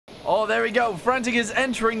Oh, there we go. Frantic is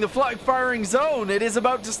entering the flak firing zone. It is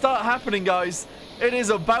about to start happening, guys. It is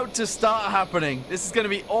about to start happening. This is going to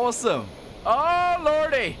be awesome. Oh,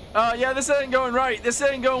 lordy. Yeah, this ain't going right. This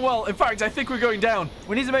ain't going well. In fact, I think we're going down.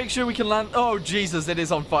 We need to make sure we can land. Oh, Jesus, it is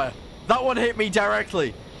on fire. That one hit me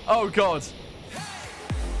directly. Oh, God.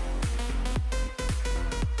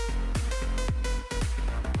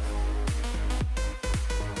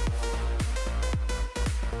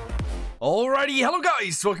 Alrighty, hello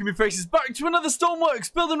guys, welcome your faces back to another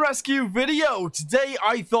Stormworks build and rescue video. Today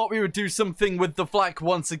I thought we would do something with the flak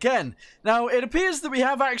once again. Now it appears that we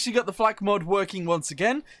have actually got the flak mod working once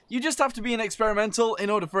again. You just have to be an experimental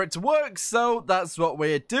in order for it to work, so that's what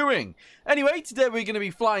we're doing. Anyway, today we're going to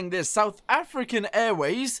be flying this South African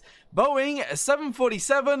Airways Boeing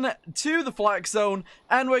 747 to the flak zone,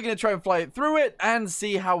 and we're going to try and fly it through it and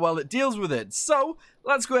see how well it deals with it. So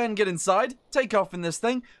let's go ahead and get inside, take off in this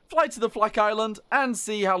thing, fly to the flak island, and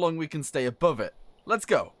see how long we can stay above it. Let's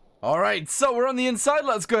go. Alright, so we're on the inside.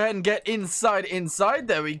 Let's go ahead and get inside.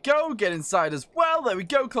 There we go. Get inside as well. There we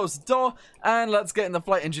go. Close the door. And let's get in the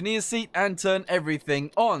flight engineer's seat and turn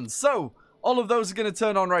everything on. So, all of those are going to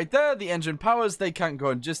turn on right there. The engine powers, they can't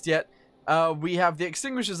go on just yet. We have the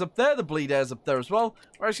extinguishers up there. The bleed air's up there as well.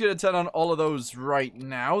 We're actually going to turn on all of those right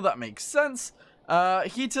now. That makes sense.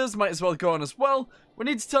 Heaters might as well go on as well. We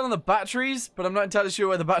need to turn on the batteries, but I'm not entirely sure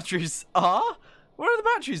where the batteries are. Where are the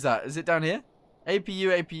batteries at? Is it down here?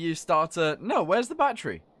 APU starter. No, where's the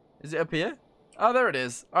battery? Is it up here? Oh, there it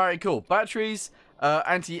is. Alright, cool. Batteries,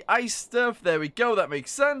 anti-ice stuff. There we go. That makes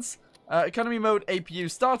sense. Economy mode, APU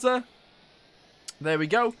starter. There we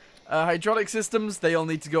go. Hydraulic systems, they all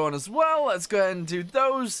need to go on as well. Let's go ahead and do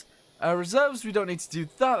those. Reserves, we don't need to do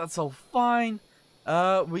that. That's all fine.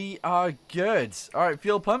 We are good. Alright,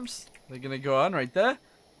 fuel pumps. They're going to go on right there.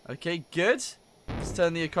 Okay, good. Let's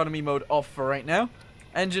turn the economy mode off for right now.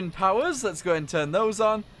 Engine powers, let's go ahead and turn those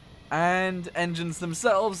on. And engines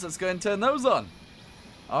themselves, let's go ahead and turn those on.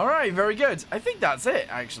 Alright, very good. I think that's it,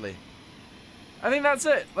 actually. I think that's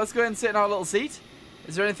it. Let's go ahead and sit in our little seat.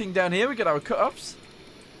 Is there anything down here? We got our cut-offs.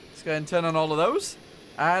 Let's go ahead and turn on all of those.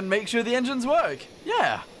 And make sure the engines work.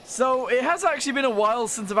 Yeah. So, it has actually been a while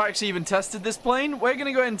since I've actually even tested this plane. We're going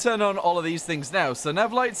to go ahead and turn on all of these things now. So,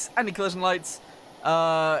 nav lights, anti-collision lights,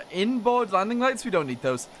 inboard landing lights, we don't need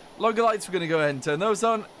those. Logger lights, we're going to go ahead and turn those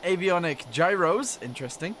on. Avionic gyros,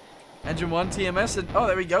 interesting. Engine 1, TMS, and oh,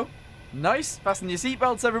 there we go. Nice. Fasten your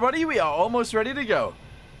seatbelts, everybody. We are almost ready to go.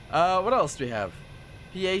 What else do we have?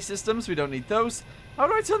 PA systems, we don't need those. How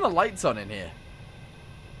do I turn the lights on in here?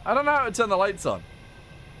 I don't know how to turn the lights on.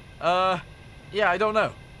 Yeah, I don't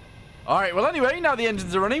know. Alright, well anyway, now the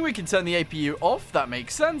engines are running, we can turn the APU off. That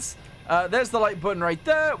makes sense. There's the light button right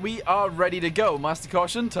there. We are ready to go. Master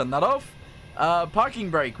caution, turn that off. Parking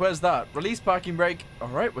brake, where's that? Release parking brake.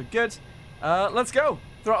 Alright, we're good. Let's go.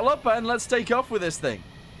 Throttle up and let's take off with this thing.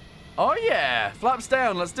 Oh yeah, flaps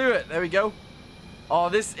down, let's do it. There we go. Oh,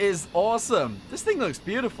 this is awesome. This thing looks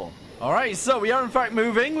beautiful. Alright, so we are in fact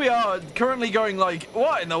moving. We are currently going like,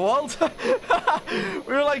 what in the world?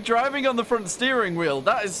 We were like driving on the front steering wheel.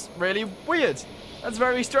 That is really weird. That's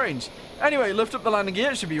very strange. Anyway, lift up the landing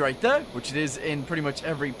gear. It should be right there, which it is in pretty much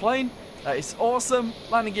every plane. That is awesome.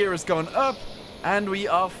 Landing gear has gone up, and we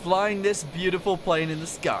are flying this beautiful plane in the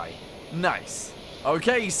sky. Nice.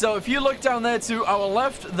 Okay, so if you look down there to our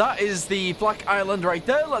left, that is the flak island right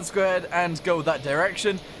there. Let's go ahead and go that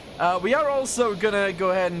direction. We are also going to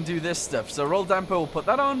go ahead and do this stuff. So roll damper, we'll put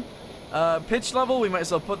that on. Pitch level, we might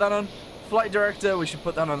as well put that on. Flight director, we should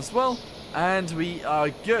put that on as well. And we are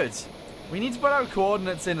good. We need to put our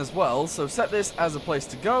coordinates in as well. So set this as a place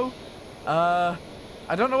to go. I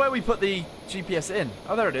don't know where we put the GPS in.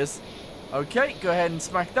 Oh, there it is. Okay, go ahead and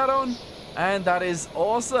smack that on. And that is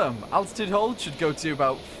awesome. Altitude hold should go to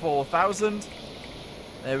about 4,000.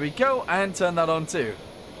 There we go. And turn that on too.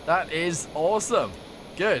 That is awesome.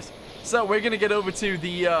 Good. So we're going to get over to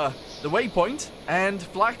the waypoint, and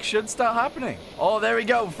flak should start happening. Oh, there we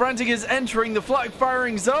go. Frantic is entering the flak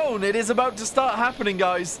firing zone. It is about to start happening,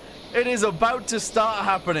 guys. It is about to start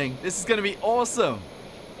happening. This is going to be awesome.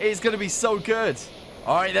 It's going to be so good.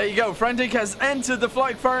 All right, there you go. Frantic has entered the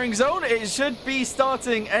flak firing zone. It should be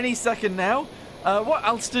starting any second now. What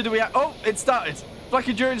altitude do we have? Oh, it started. Flak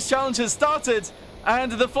endurance challenge has started,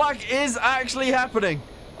 and the flak is actually happening.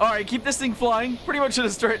 Alright, keep this thing flying, pretty much in a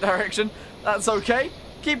straight direction. That's okay.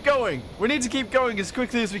 Keep going. We need to keep going as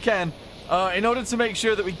quickly as we can in order to make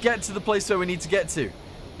sure that we get to the place where we need to get to.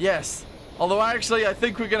 Yes. Although actually, I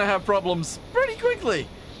think we're going to have problems pretty quickly.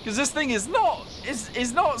 Because this thing is not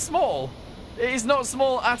small. It is not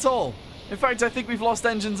small at all. In fact, I think we've lost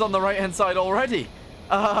engines on the right-hand side already.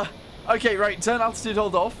 Okay, right. Turn altitude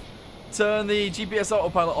hold off. turn the GPS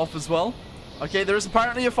autopilot off as well. Okay, there is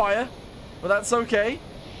apparently a fire, but that's okay.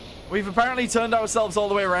 We've apparently turned ourselves all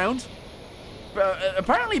the way around.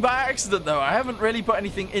 Apparently by accident, though. I haven't really put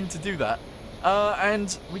anything in to do that.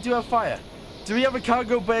 And we do have fire. Do we have a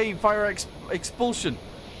cargo bay fire expulsion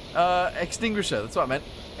extinguisher? That's what I meant.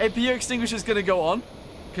 APU extinguisher is going to go on,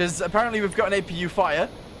 because apparently we've got an APU fire.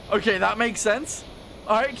 Okay, that makes sense.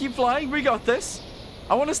 Alright, keep flying. We got this.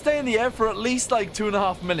 I want to stay in the air for at least like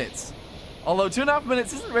 2.5 minutes. Although 2.5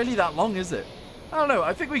 minutes isn't really that long, is it? I don't know.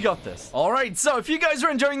 I think we got this. Alright, so if you guys are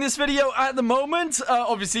enjoying this video at the moment,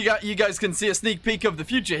 obviously you guys can see a sneak peek of the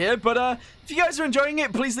future here, but if you guys are enjoying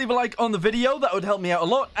it, please leave a like on the video. That would help me out a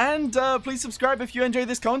lot, and please subscribe if you enjoy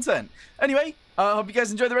this content. Anyway, I hope you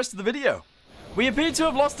guys enjoy the rest of the video. We appear to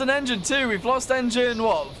have lost an engine too. We've lost engine,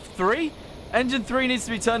 what, 3? Engine 3 needs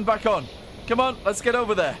to be turned back on. Come on, let's get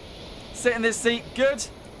over there. Sit in this seat. Good.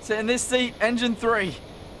 Sit in this seat. Engine 3.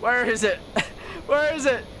 Where is it? Where is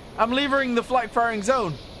it? I'm levering the flak firing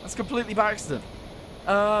zone. That's completely by accident.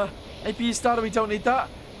 APU starter, we don't need that.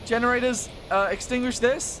 Generators, extinguish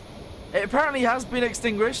this. It apparently has been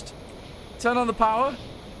extinguished. Turn on the power.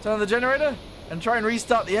 Turn on the generator. And try and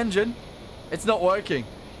restart the engine. It's not working.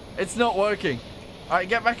 It's not working. Alright,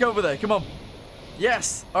 get back over there. Come on.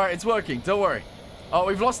 Yes. Alright, it's working. Don't worry. Oh,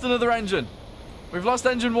 we've lost another engine. We've lost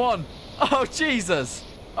engine 1. Oh, Jesus.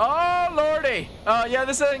 Oh, lordy. Yeah,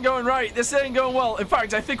 this ain't going right. This ain't going well. In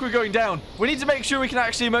fact, I think we're going down. We need to make sure we can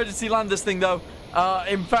actually emergency land this thing, though.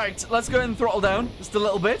 In fact, let's go ahead and throttle down just a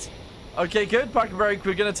little bit. Okay, good. Park and brake.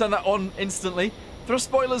 We're going to turn that on instantly. Thrust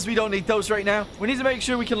spoilers, we don't need those right now. We need to make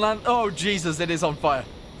sure we can land. Oh, Jesus, it is on fire.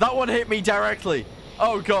 That one hit me directly.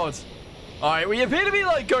 Oh, God. All right, we appear to be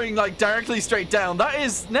going directly straight down. That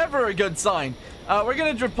is never a good sign. We're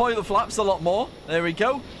going to deploy the flaps a lot more. There we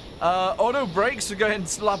go. Auto brakes, we'll go ahead and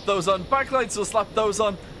slap those on. Backlights, we'll slap those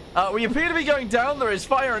on. We appear to be going down. There is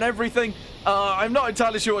fire and everything. I'm not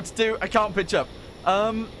entirely sure what to do. I can't pitch up.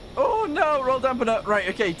 Oh, no. Roll dampener. Right,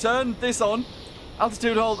 okay. Turn this on.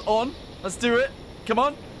 Altitude hold on. Let's do it. Come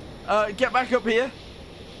on. Get back up here.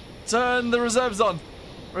 Turn the reserves on.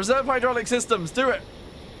 Reserve hydraulic systems. Do it.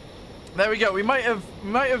 There we go. We might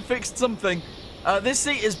have fixed something. This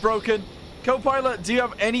seat is broken. Co-pilot, do you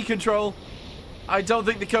have any control? I don't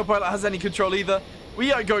think the co-pilot has any control either.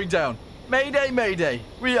 We are going down. Mayday, mayday.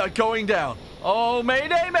 We are going down. Oh,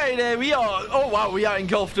 mayday, mayday. We are... Oh, wow. We are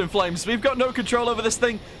engulfed in flames. We've got no control over this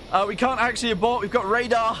thing. We can't actually abort. We've got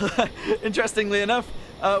radar, interestingly enough.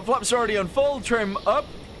 Flaps are already on full. Trim up.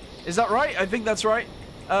 Is that right? I think that's right.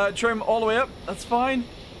 Trim all the way up. That's fine.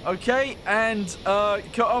 Okay. And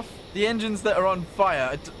cut off the engines that are on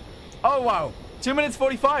fire. Oh, wow. 2 minutes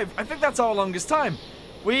 45. I think that's our longest time.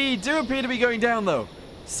 We do appear to be going down, though.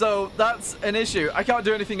 So that's an issue. I can't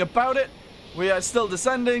do anything about it. We are still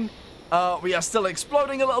descending. We are still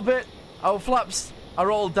exploding a little bit. Our flaps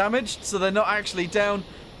are all damaged, so they're not actually down.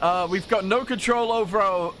 We've got no control over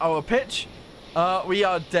our pitch. We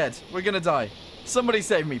are dead. We're going to die. Somebody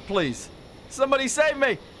save me, please. Somebody save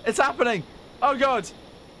me. It's happening. Oh, God.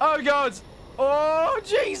 Oh, God. Oh,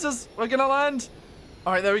 Jesus. We're going to land.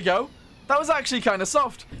 All right, there we go. That was actually kind of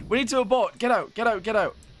soft. We need to abort. Get out. Get out. Get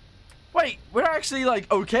out. Wait, we're actually,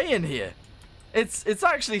 okay in here. It's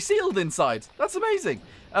actually sealed inside. That's amazing.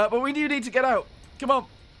 But we do need to get out. Come on.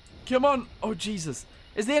 Come on. Oh, Jesus.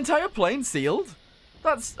 Is the entire plane sealed?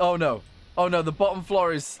 That's... Oh, no. Oh, no. The bottom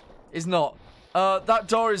floor is not. That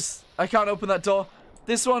door is... I can't open that door.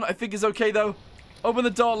 This one, I think, is okay, though. Open the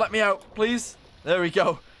door. Let me out, please. There we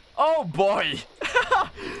go. Oh, boy.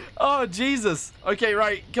 Oh, Jesus. Okay,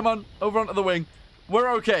 right. Come on. Over onto the wing.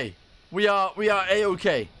 We're okay. We are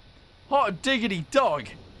A-okay. Hot diggity dog.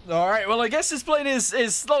 Alright, well, I guess this plane is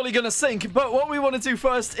slowly going to sink, but what we want to do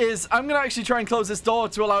first is I'm going to actually try and close this door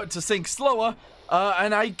to allow it to sink slower,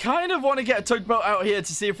 and I kind of want to get a tugboat out here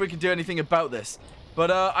to see if we can do anything about this, but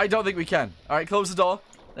I don't think we can. Alright, close the door.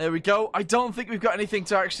 There we go. I don't think we've got anything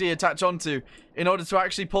to actually attach onto in order to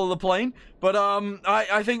actually pull the plane, but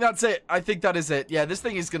I think that's it. I think that is it. Yeah, this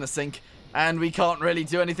thing is going to sink, and we can't really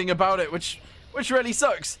do anything about it, which really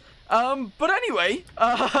sucks. But anyway,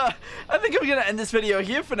 I think I'm going to end this video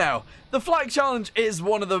here for now. The Flak Challenge is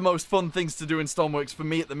one of the most fun things to do in Stormworks for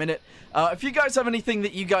me at the minute. If you guys have anything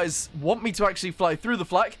that you guys want me to actually fly through the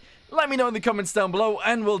flak, let me know in the comments down below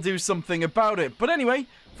and we'll do something about it. But anyway,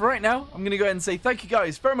 for right now, I'm going to go ahead and say thank you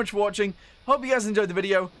guys very much for watching. Hope you guys enjoyed the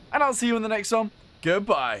video, and I'll see you in the next one.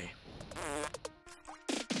 Goodbye.